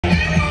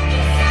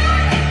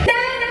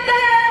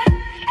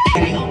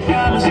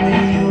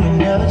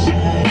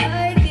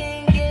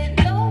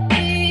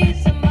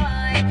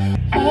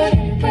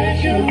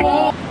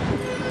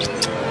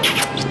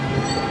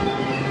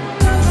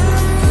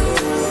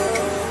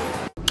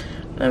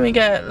Let me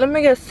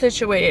get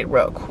situated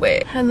real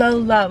quick. Hello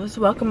loves,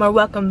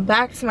 welcome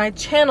back to my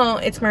channel.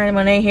 It's Mariah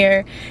Monet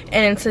here,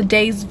 and in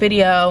today's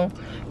video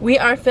we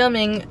are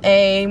filming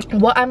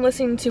what I'm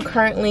listening to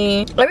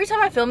currently. Every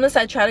time I film this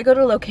I try to go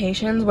to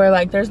locations where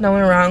like there's no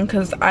one around,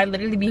 because I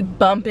literally be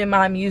bumping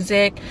my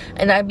music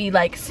and I be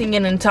like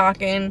singing and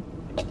talking.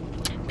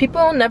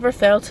 People never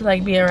fail to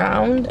like be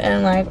around,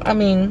 and like, I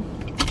mean,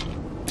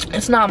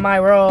 it's not my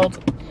world.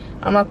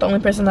 I'm not the only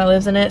person that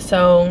lives in it,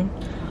 so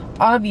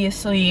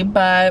obviously,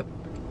 but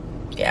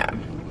yeah.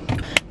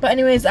 But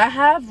anyways, I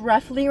have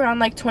roughly around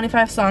like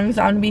 25 songs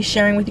that I'm gonna be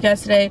sharing with you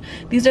guys today.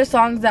 These are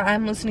songs that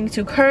I'm listening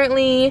to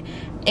currently,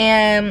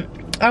 and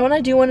I want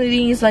to do one of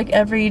these like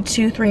every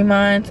 2-3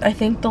 months. I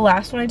think the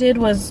last one I did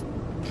was,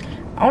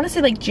 I want to say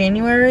like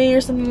January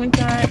or something like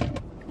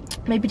that,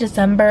 maybe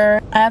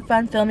December. I have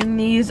fun filming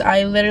these.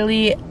 I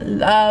literally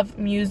love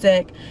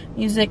music.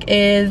 Music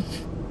is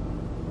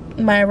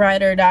my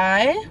ride or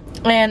die,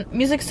 and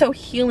music's so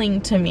healing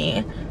to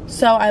me,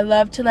 so I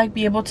love to like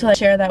be able to like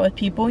share that with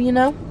people, you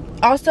know.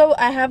 Also,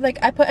 I have like,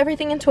 I put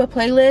everything into a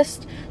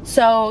playlist,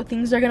 so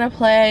things are gonna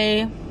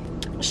play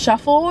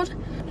shuffled.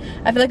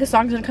 I feel like a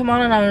song's gonna come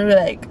on and I'm gonna be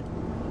like,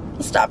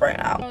 stop right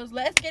now.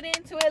 Let's get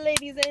into it,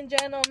 ladies and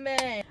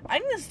gentlemen. I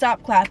need to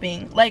stop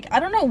clapping. Like,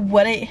 I don't know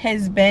what it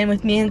has been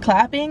with me and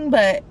clapping,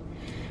 but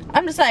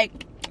I'm just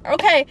like,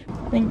 okay,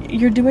 like,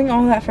 you're doing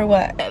all that for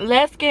what?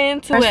 Let's get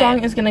into it. Our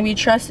song is gonna be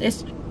Trust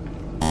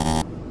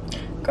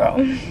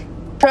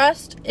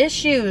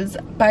Issues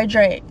by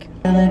Drake.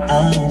 Same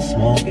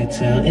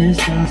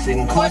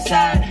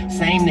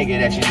nigga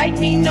that you like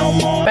me no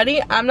more.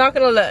 Ready? I'm not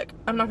gonna look.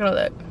 I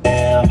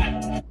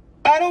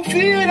don't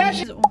feel that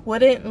shit.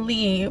 Wouldn't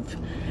Leave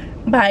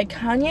by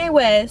Kanye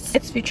West.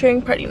 It's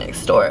featuring Party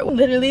Next Door.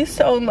 Literally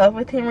so in love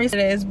with him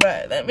recently, it is,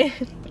 but that man,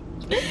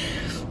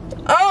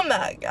 oh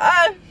my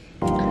god.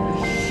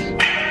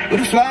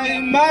 With a fly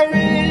in my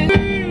ring.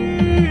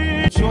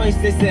 Choice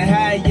is a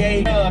high,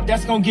 yeah.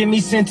 That's gonna get me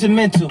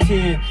sentimental.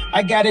 Yeah,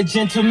 I got a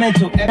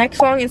gentlemental. Next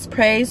song is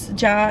Praise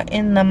Jah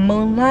in the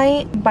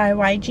Moonlight by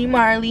YG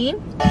Marley.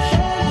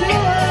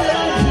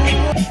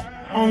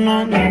 Oh,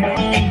 no.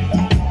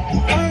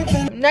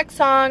 Next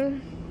song,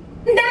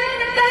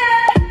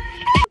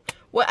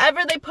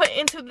 whatever they put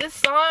into this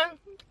song,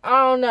 I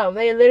don't know.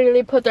 They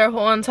literally put their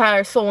whole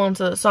entire soul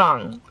into the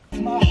song.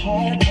 My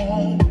heart,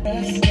 the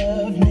rest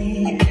of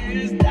me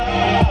is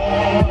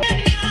down.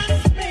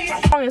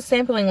 The song is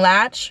sampling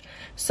Latch,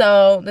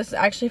 so this is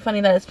actually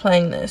funny that it's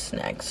playing this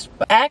next.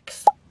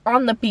 X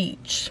on the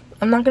Beach.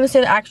 I'm not gonna say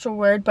the actual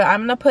word, but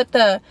I'm gonna put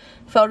the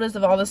photos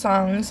of all the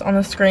songs on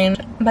the screen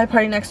by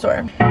Party Next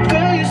Door.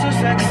 Girl, you're so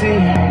sexy.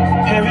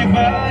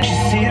 Everybody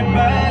should see your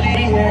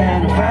body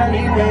and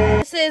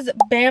evaluate. This is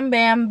Bam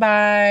Bam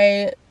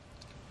by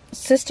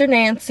Sister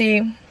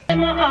Nancy. I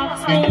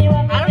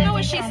don't know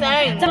what she's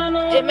saying.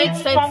 It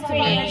makes sense to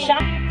me.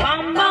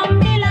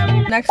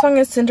 Next song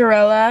is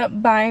Cinderella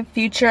by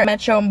Future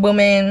Metro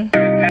Boomin.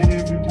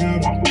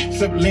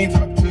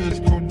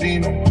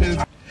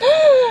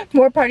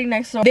 More Party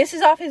Next Door. This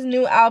is off his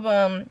new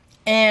album,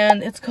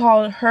 and it's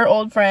called Her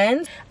Old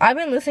Friends. I've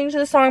been listening to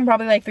the song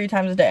probably like 3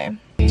 times a day.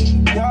 The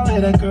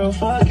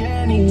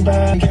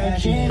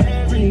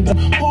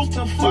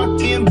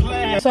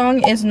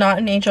song is Not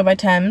an Angel by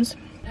Thames.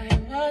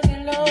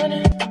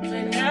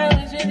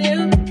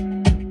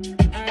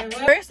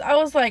 First I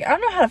was like, I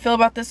don't know how to feel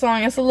about this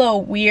song. It's a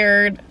little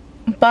weird,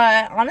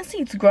 but honestly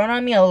it's grown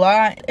on me a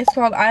lot. It's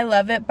called I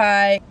Love It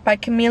by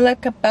Camila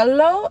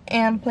Cabello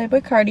and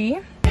Playboi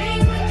Carti.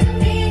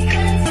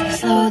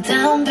 Slow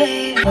down,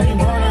 babe.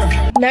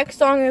 Next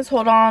song is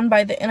Hold On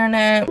by The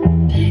Internet.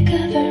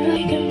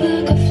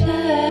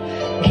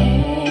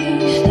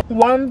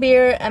 One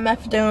Beer,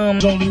 MF Doom.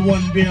 There's only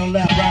one beer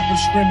left. Rappers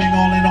screaming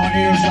all in our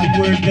ears like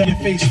we're dead. Your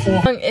face for.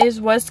 The song is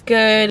What's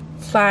Good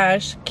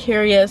 /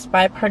 Curious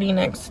by Party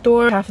Next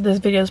Door. Half of this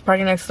video is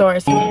Party Next Door.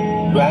 The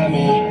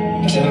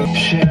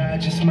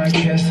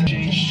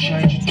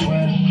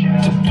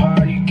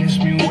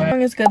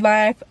song is Good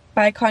Life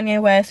by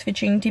Kanye West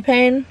featuring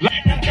T-Pain.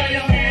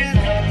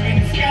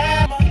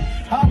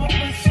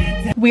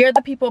 We Are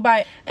the People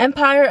by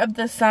Empire of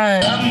the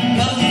Sun.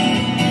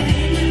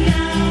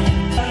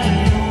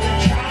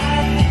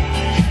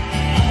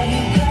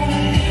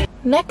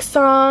 Next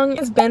song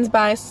is Benz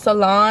by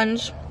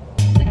Solange.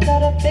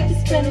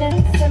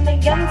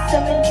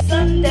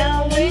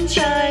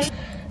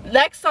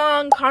 Next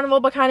song, Carnival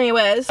by Kanye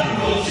West.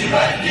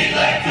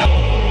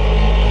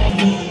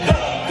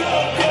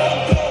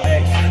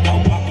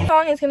 Next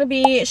song is gonna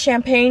be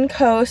Champagne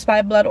Coast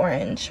by Blood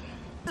Orange.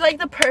 It's like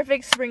the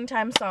perfect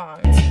springtime song.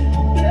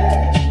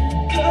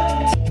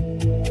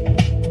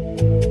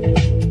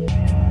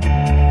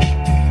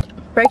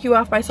 Break You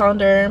Off by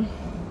Sonder.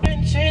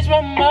 Change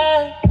my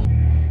mind.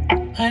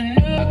 I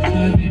knew I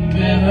could be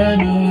better. I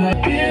knew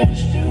I'd be able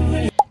to do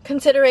it.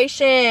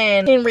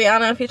 Consideration in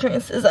Rihanna featuring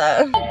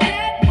SZA.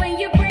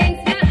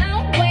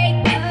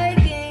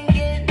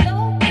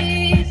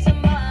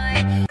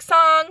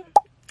 Song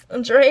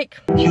Drake.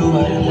 You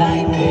would've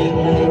liked it,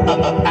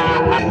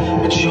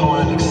 but you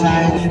weren't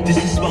excited.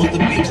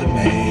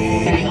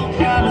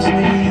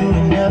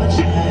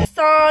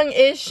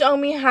 is Show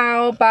Me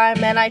How by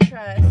Men I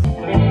Trust.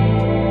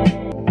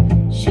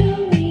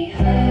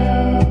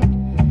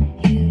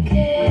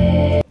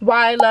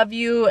 Why I Love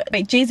You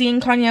by Jay-Z and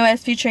Kanye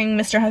West featuring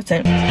Mr.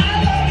 Hudson.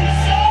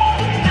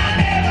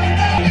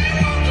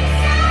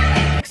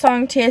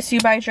 Song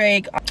TSU by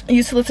Drake. I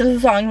used to listen to the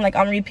song like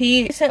on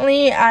repeat.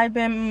 Recently I've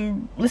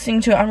been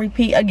listening to it on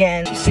repeat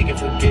again. She's seeking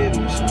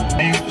forgiveness.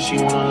 She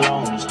went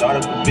alone,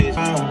 start up a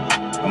business.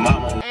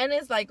 And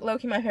it's like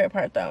low-key my favorite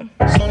part though.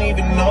 Don't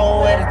even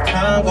know where the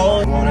time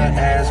goes. Wanna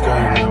ask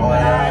her, you know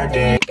what I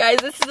did. Guys,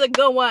 this is a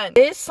good one.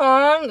 This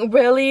song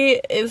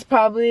really is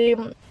probably,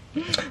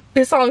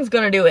 this song's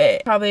gonna do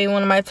it. Probably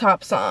one of my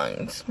top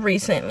songs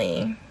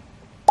recently.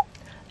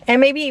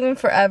 And maybe even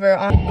forever.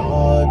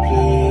 Lord,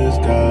 please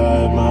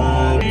guide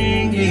my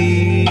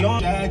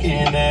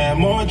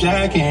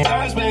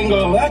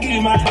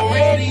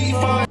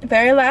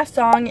very last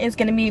song is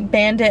gonna be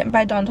Bandit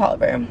by Don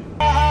Toliver.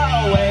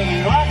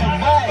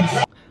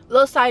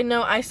 Little side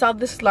note, I saw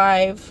this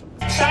live.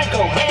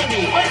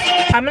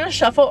 I'm gonna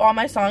shuffle all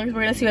my songs.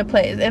 We're gonna see what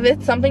plays. If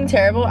it's something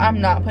terrible, I'm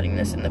not putting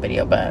this in the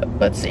video, but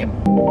let's see.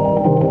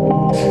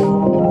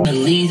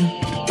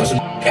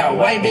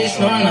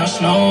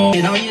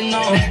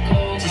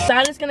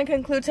 That is going to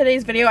conclude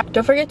today's video.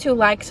 Don't forget to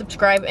like,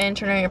 subscribe, and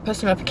turn on your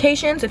post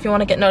notifications if you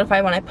want to get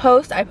notified when I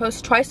post. I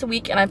post twice a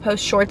week and I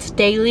post shorts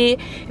daily.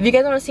 If you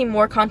guys want to see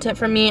more content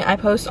from me, I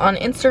post on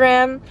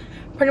Instagram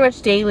pretty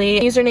much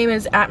daily. Username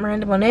is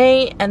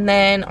 @MirandaMonet, and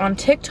then on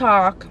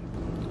TikTok,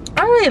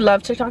 I don't really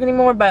love TikTok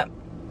anymore, but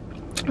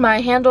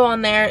my handle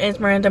on there is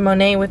Miranda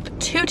Monet with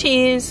 2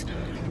 T's.